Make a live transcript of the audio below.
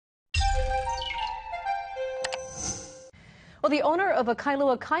Well, the owner of a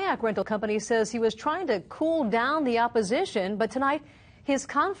Kailua kayak rental company says he was trying to cool down the opposition, but tonight his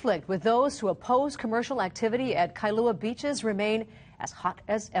conflict with those who oppose commercial activity at Kailua beaches remain as hot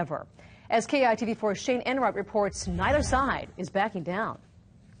as ever. As KITV4's Shane Enright reports, neither side is backing down.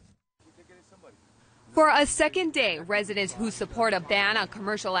 For a second day, residents who support a ban on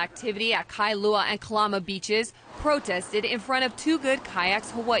commercial activity at Kailua and Kalama beaches protested in front of Too Good Kayaks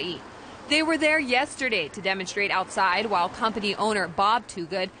Hawaii. They were there yesterday to demonstrate outside while company owner Bob Too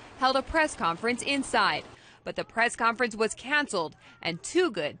Good held a press conference inside. But the press conference was canceled and Too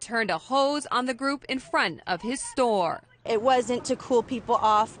Good turned a hose on the group in front of his store. It wasn't to cool people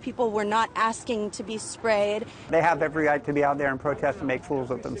off. People were not asking to be sprayed. They have every right to be out there and protest and make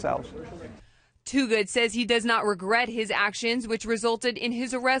fools of themselves. Too Good says he does not regret his actions, which resulted in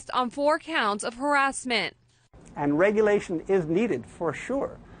his arrest on 4 counts of harassment. And regulation is needed for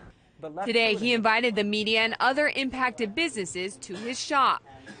sure. Today, he invited the media and other impacted businesses to his shop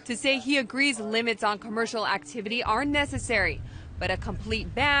to say he agrees limits on commercial activity are necessary, but a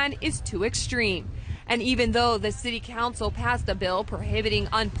complete ban is too extreme. And even though the city council passed a bill prohibiting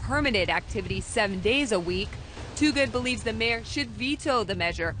unpermitted activity 7 days a week, Too Good believes the mayor should veto the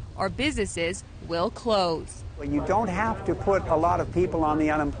measure or businesses will close. You don't have to put a lot of people on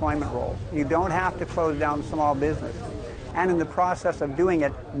the unemployment rolls. You don't have to close down small business. And in the process of doing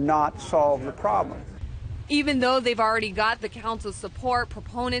it, not solve the problem. Even though they've already got the council's support,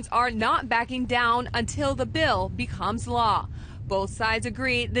 proponents are not backing down until the bill becomes law. Both sides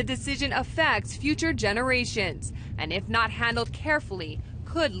agree the decision affects future generations, and if not handled carefully,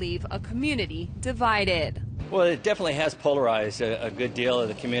 could leave a community divided. Well, it definitely has polarized a good deal of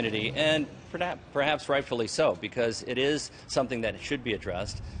the community, and perhaps rightfully so, because it is something that should be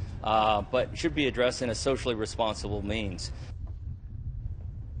addressed. But should be addressed in a socially responsible means.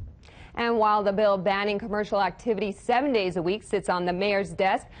 And while the bill banning commercial activity 7 days a week sits on the mayor's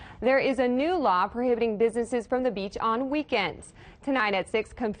desk, there is a new law prohibiting businesses from the beach on weekends. Tonight at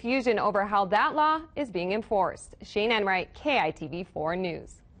 6, confusion over how that law is being enforced. Shane Enright, KITV4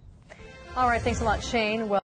 News. All right, thanks a lot, Shane. Well